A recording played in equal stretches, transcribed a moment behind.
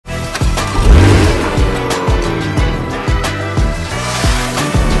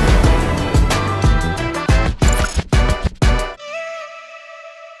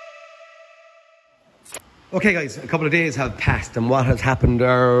Okay guys, a couple of days have passed and what has happened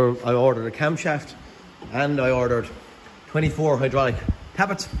are I ordered a camshaft and I ordered 24 hydraulic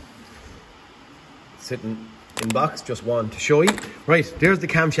tappets. Sitting in box, just one to show you. Right, there's the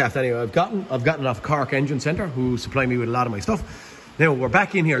camshaft anyway. I've gotten it off Cork Engine Centre, who supply me with a lot of my stuff. Now we're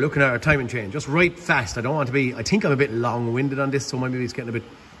back in here looking at our timing chain, just right fast. I don't want to be, I think I'm a bit long-winded on this, so maybe it's getting a bit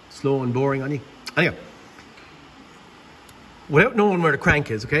slow and boring on you. Anyway, without knowing where the crank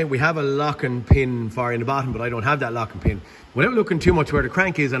is, okay, we have a lock and pin for in the bottom, but I don't have that lock and pin. Without looking too much where the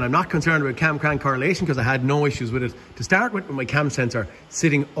crank is, and I'm not concerned with cam-crank correlation because I had no issues with it to start with my cam sensor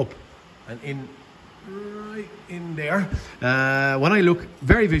sitting up and in, right in there. When I look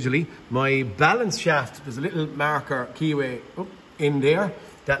very visually, my balance shaft, there's a little marker keyway up in there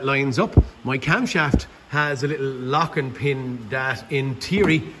that lines up. My camshaft has a little lock and pin that in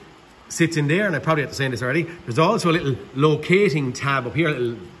theory sits in there, and I probably have to say this already. There's also a little locating tab up here, a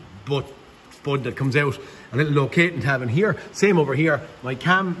little spud that comes out, a little locating tab in here. Same over here. My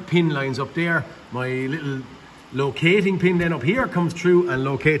cam pin lines up there. My little locating pin then up here comes through and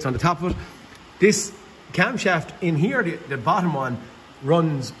locates on the top of it. This camshaft in here, the bottom one,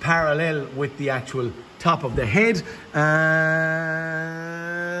 runs parallel with the actual top of the head.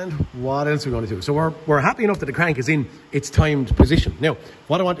 And what else are we going to do? So we're happy enough that the crank is in its timed position. Now,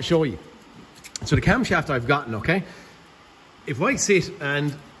 what I want to show you. So the camshaft I've gotten, okay? If I sit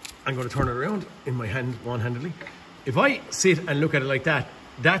and I'm going to turn it around in my hand one-handedly. If I sit and look at it like that,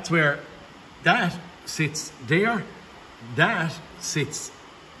 that's where that sits there. That sits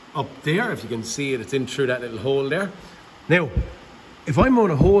up there. If you can see it, it's in through that little hole there. Now, if I'm going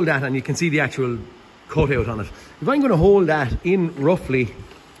to hold that, and you can see the actual cutout on it, if I'm going to hold that in roughly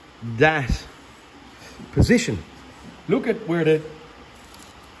that position, look at where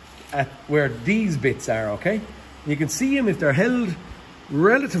where these bits are, okay? You can see them if they're held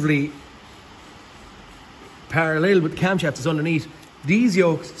relatively parallel with the camshaft is underneath. These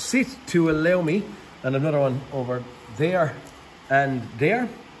yokes sit to allow me, and another one over there and there.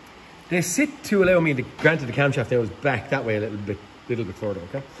 They sit to allow me to, granted the camshaft there was back that way a little bit further,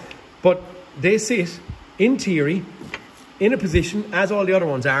 okay? But they sit, in theory, in a position, as all the other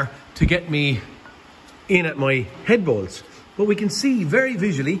ones are, to get me in at my head bolts. But we can see very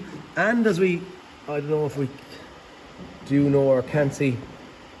visually, and as we, I don't know if we do know or can't see,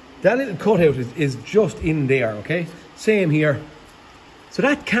 that little cutout is just in there, okay? Same here. So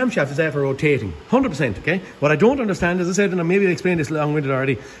that camshaft is there for rotating, 100%, okay? What I don't understand, as I said, and maybe I explained this long-winded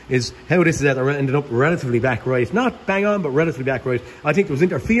already, is how this is ended up relatively back right. Not bang on, but relatively back right. I think there was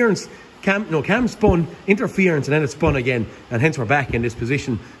interference, cam spun, interference, and then it spun again, and hence we're back in this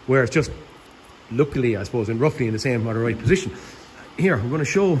position where it's just, luckily, I suppose, and roughly in the same or the right position. Here, I'm going to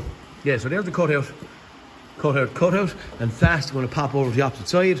show, yeah, so there's the cutout, and fast, I'm going to pop over to the opposite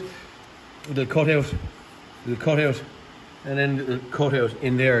side, the cutout, and then the cutout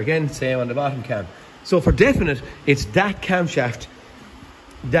in there again, same on the bottom cam. So for definite, it's that camshaft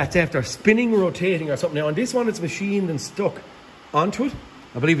that's after spinning, rotating or something. Now on this one, it's machined and stuck onto it.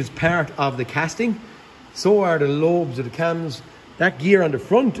 I believe it's part of the casting. So are the lobes of the cams. That gear on the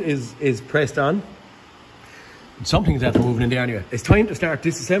front is pressed on. Something's after moving in there anyway. It's time to start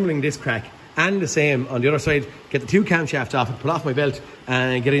disassembling this crack, and the same on the other side. Get the two camshafts off it, pull off my belt,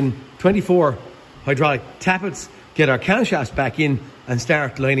 and get in 24 hydraulic tappets. Get our camshafts back in and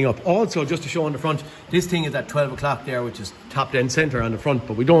start lining up. Also, just to show on the front, this thing is at 12 o'clock there, which is top dead center on the front,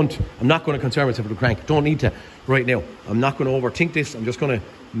 but I'm not going to concern myself with the crank. Don't need to right now. I'm not going to overthink this. I'm just going to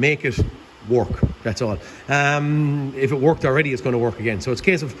make it work. That's all. If it worked already, it's going to work again. So it's a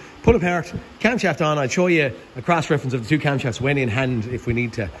case of pull apart, camshaft on. I'll show you a cross-reference of the two camshafts when in hand if we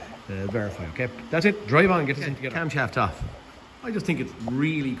need to verify, okay? That's it. Drive on, get this thing together. Camshaft off. I just think it's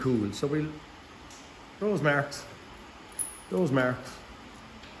really cool. So we'll, those marks, they're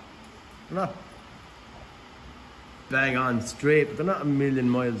not bang on straight, but they're not a million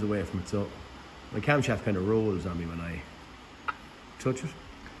miles away from it. So my camshaft kind of rolls on me when I touch it.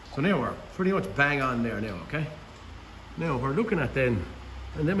 So now we're pretty much bang on there now, okay? Now we're looking at then,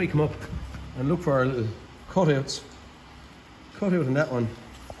 and then we come up and look for our little cutouts. Cutout in that one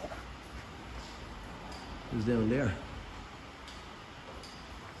is down there.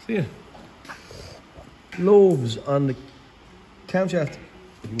 See it? Lobes on the camshaft,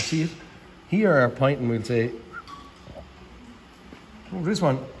 you can see it. Here are pointing, we'll say, over this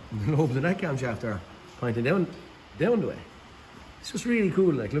one, the lobes of that camshaft are pointing down the way. It's just really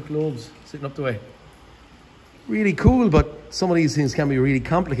cool, like look, lobes sitting up the way. Really cool, but some of these things can be really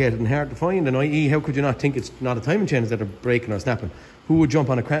complicated and hard to find, and i.e. how could you not think it's not a timing chain that are breaking or snapping? Who would jump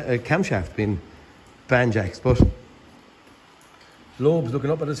on a camshaft being banjacks? But lobes looking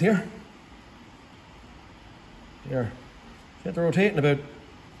up at us here. There. Get the rotating about,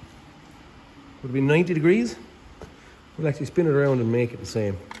 would it be 90 degrees? We'll actually spin it around and make it the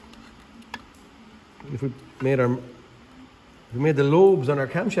same. If we made the lobes on our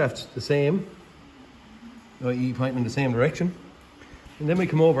camshafts the same, i.e. pointing in the same direction, and then we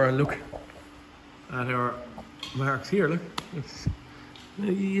come over and look at our marks here, look.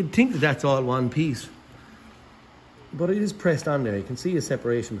 You'd think that that's all one piece, but it is pressed on there. You can see a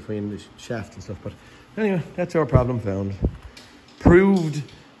separation between the shaft and stuff, but anyway, that's our problem found. Proved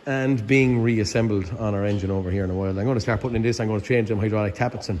and being reassembled on our engine over here in a while. I'm going to start putting in this, I'm going to change them hydraulic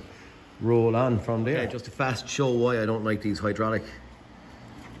tappets and roll on from there. Okay, just to fast show why I don't like these hydraulic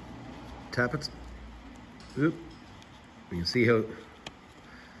tappets. Oop. You can see how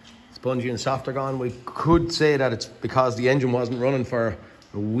spongy and soft they're gone. We could say that it's because the engine wasn't running for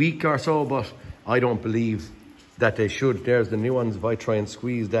a week or so, but I don't believe that they should. There's the new ones. If I try and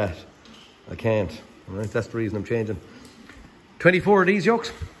squeeze that, I can't. All right, that's the reason I'm changing. 24 of these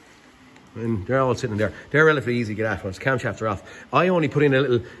yokes, and they're all sitting there. They're relatively easy to get at once camshafts are off. I only put in a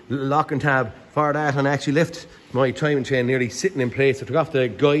little locking tab for that and actually left my timing chain nearly sitting in place. I took off the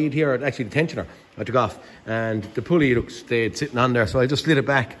guide here, actually the tensioner I took off, and the pulley stayed sitting on there, so I just slid it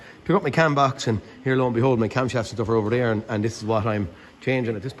back, took up my cam box, and here lo and behold my camshafts and stuff are over there, and this is what I'm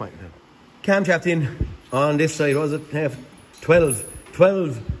changing at this point in time. Camshaft in on this side, what was it? Have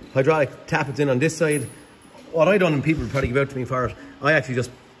 12 hydraulic tappets in on this side. What I done, and people would probably give out to me for it, I actually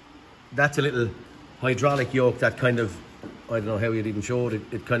just, that's a little hydraulic yoke that kind of, I don't know how you'd even show it,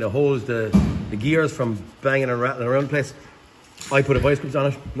 it kind of holds the gears from banging and rattling around the place. I put a vice grips on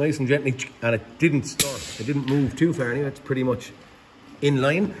it, nice and gently, and it didn't stir. It didn't move too far anyway, it's pretty much in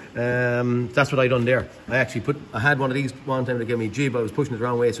line. That's what I done there. I had one of these one time to give me a jib, I was pushing it the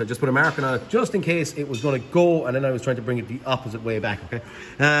wrong way, so I just put a marking on it just in case it was going to go, and then I was trying to bring it the opposite way back, okay?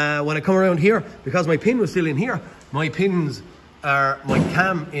 When I come around here, because my pin was still in here, my cam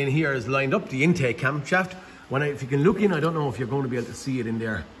in here is lined up, the intake camshaft. If you can look in, I don't know if you're going to be able to see it in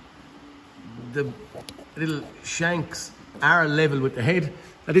there. The little shanks are level with the head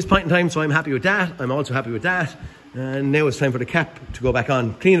at this point in time, so I'm happy with that. I'm also happy with that. And now it's time for the cap to go back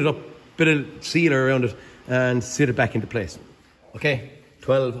on. Clean it up, bit of sealer around it, and sit it back into place. Okay,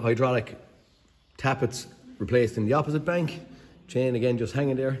 12 hydraulic tappets replaced in the opposite bank. Chain again just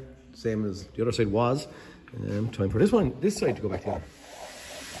hanging there, same as the other side was. Time for this side to go back together.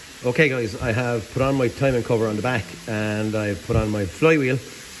 Okay guys, I have put on my timing cover on the back, and I've put on my flywheel.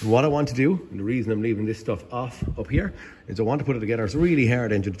 What I want to do, and the reason I'm leaving this stuff off up here, is I want to put it together. It's a really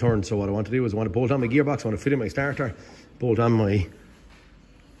hard engine to turn, so what I want to do is I want to bolt on my gearbox, I want to fit in my starter, bolt on my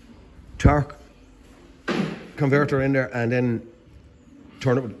torque converter in there, and then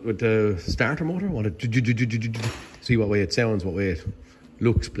turn it with the starter motor. I want to see what way it sounds, what way it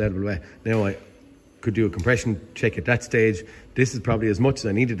looks, blah, blah, blah. Now I could do a compression check at that stage. This is probably as much as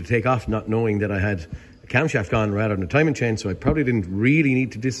I needed to take off, not knowing that I had camshaft gone rather than a timing chain, so I probably didn't really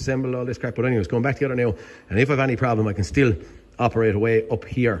need to disassemble all this crap. But anyways, going back together now, and if I have any problem, I can still operate away up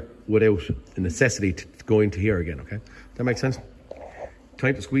here without the necessity to go into here again, okay? That makes sense?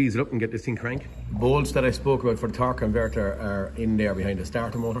 Time to squeeze it up and get this thing crank. Bolts that I spoke about for the torque converter are in there behind the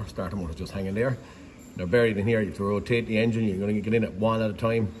starter motor. Starter motor's just hanging there. They're buried in here. You have to rotate the engine. You're going to get in it one at a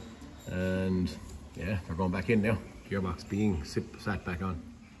time, and yeah, they're going back in now. Gearbox being sat back on.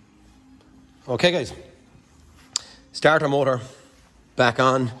 Okay guys, starter motor back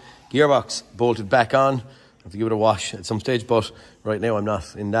on, gearbox bolted back on. I have to give it a wash at some stage, but right now I'm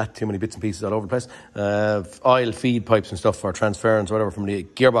not in that, too many bits and pieces all over the place. Oil feed pipes and stuff for transference or whatever from the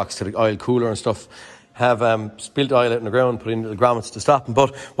gearbox to the oil cooler and stuff have spilled oil out on the ground, put in little grommets to stop them.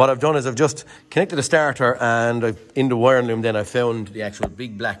 But what I've done is I've just connected the starter, and in the wiring loom then I found the actual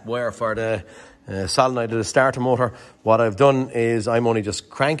big black wire for the solenoid of the starter motor. What I've done is I'm only just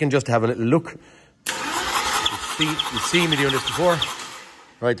cranking just to have a little look. You've seen me doing this before.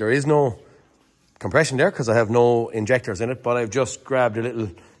 Right, there is no compression there because I have no injectors in it, but I've just grabbed a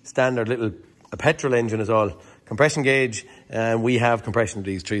little standard a petrol engine is all compression gauge, and we have compression to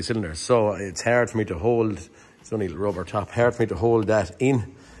these 3 cylinders. So it's hard for me to hold, it's only a rubber top, hard for me to hold that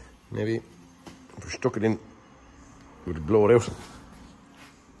in. Maybe if I stuck it in, it would blow it out.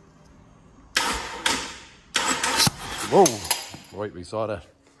 Whoa, right, we saw that.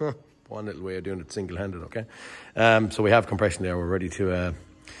 One little way of doing it single-handed, okay? So we have compression there. We're ready to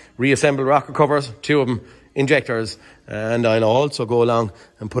reassemble rocker covers, 2 of them, injectors, and I'll also go along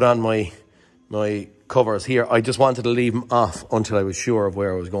and put on my covers here. I just wanted to leave them off until I was sure of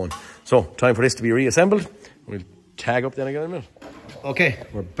where I was going. So, time for this to be reassembled. We'll tag up then again in a minute. Okay,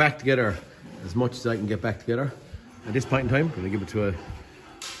 we're back together as much as I can get back together. At this point in time, I'm going to give it to a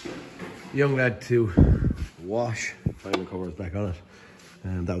young lad to wash, final covers back on it,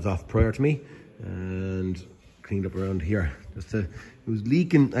 and that was off prior to me, and cleaned up around here. It was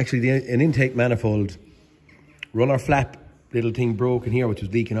leaking, actually an intake manifold roller flap little thing broke in here, which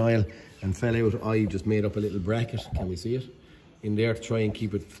was leaking oil and fell out. I just made up a little bracket, can we see it, in there to try and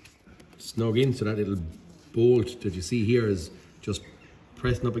keep it snug in, so that little bolt that you see here is just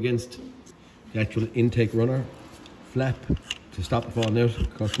pressing up against the actual intake runner flap to stop it falling out. The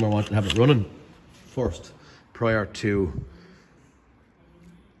customer wanted to have it running first prior to,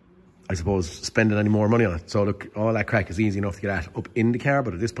 I suppose, spending any more money on it. So look, all that crack is easy enough to get at up in the car,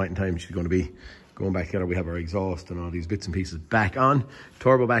 but at this point in time she's going to be going back together. We have our exhaust and all these bits and pieces back on,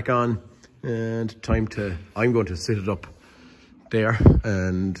 turbo back on, and I'm going to sit it up there,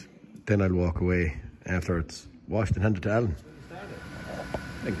 and then I'll walk away after it's washed and handed to Alan.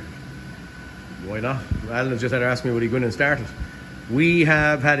 Why not? Alan has just had to ask me would he go in and start it. We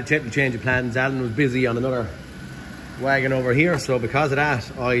have had a change of plans. Alan was busy on another wagon over here, so because of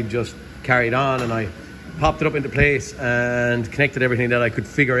that I just carried on and I popped it up into place and connected everything that I could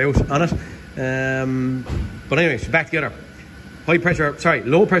figure out on it. But anyway, she's back together.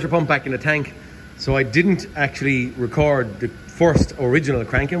 Low pressure pump back in the tank. So I didn't actually record the first original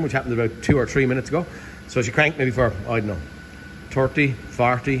cranking, which happened about 2 or 3 minutes ago. So she cranked maybe for, I don't know, 30,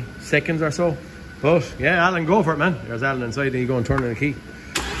 40 seconds or so. But yeah, Alan, go for it, man. There's Alan inside, and you go and turn on the key.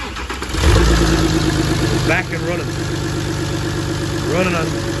 Back and running. Running on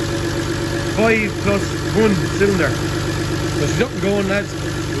 5+1 cylinder. So she's up and going, lads.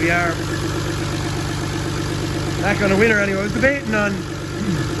 We are back on a winner anyway. I was debating on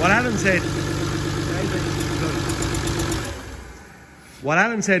what Alan said. What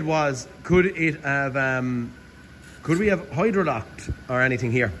Alan said was, could we have hydrolocked or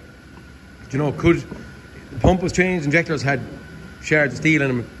anything here? You know, could the pump was changed, injectors had shards of steel in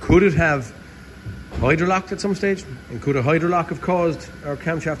them, could it have hydrolocked at some stage? And could a hydrolock have caused our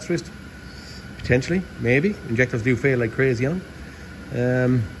camshaft twist? Potentially, maybe. Injectors do fail like crazy on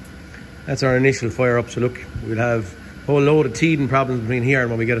them. That's our initial fire up. So look, we'll have a whole load of teething problems between here and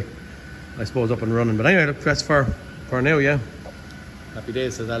when we get it, I suppose, up and running. But anyway, look, that's for now, yeah. Happy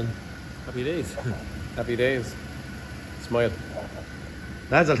days, says Alan. Happy days. Happy days. Smile.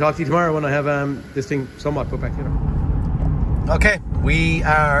 Lads, I'll talk to you tomorrow when I have this thing somewhat put back together. Okay, we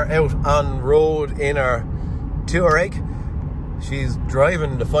are out on road in our Touareg. She's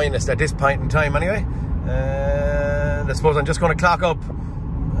driving the finest at this point in time anyway. And I suppose I'm just going to clock up,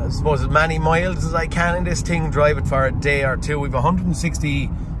 I suppose, as many miles as I can in this thing, drive it for a day or two. We've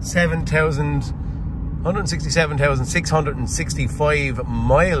 167,665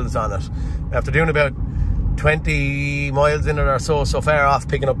 miles on it. After doing about 20 miles in it or so far, off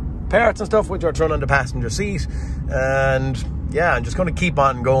picking up parts and stuff which are thrown on the passenger seat. And yeah, I'm just going to keep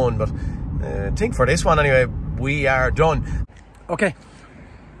on going. But I think for this one anyway, we are done. Okay,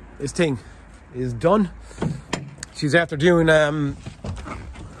 this thing is done. She's after doing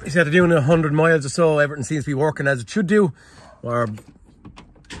 100 miles or so. Everything seems to be working as it should do. Or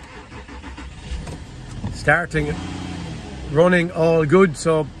starting, running, all good.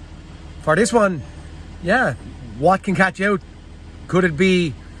 So for this one, yeah, what can catch you out? Could it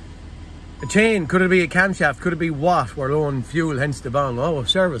be a chain? Could it be a camshaft? Could it be what? We're low on fuel, hence the bong. Oh,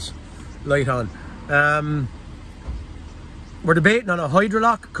 service light on. We're debating on a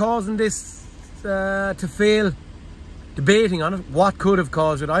hydrolock causing this to fail. Debating on it. What could have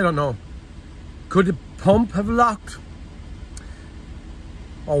caused it? I don't know. Could the pump have locked?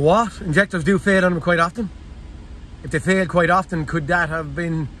 Or what? Injectors do fail on them quite often. If they fail quite often, could that have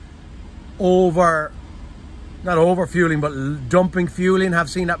been not over fueling, but dumping fuel in? Have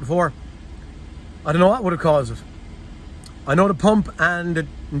seen that before. I don't know what would have caused it. I know the pump and the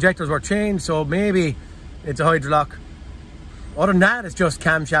injectors were changed, so maybe it's a hydrolock. Other than that, it's just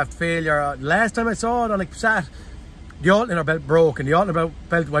camshaft failure. Last time I saw it on a sat, the alternator belt broke, and the alternator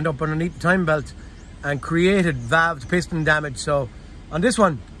belt went up underneath the time belt and created valve to piston damage. So on this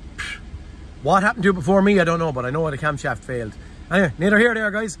one, what happened to it before me, I don't know, but I know the camshaft failed. Anyway, neither here nor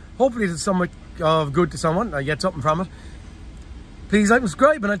there, guys. Hopefully it's somewhat of good to someone. I get something from it. Please like and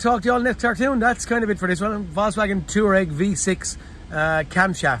subscribe, and I'll talk to you all next cartoon. That's kind of it for this one. Volkswagen Touareg V6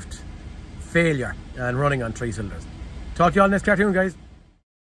 camshaft failure and running on 3 cylinders. Talk to you all next cartoon, guys.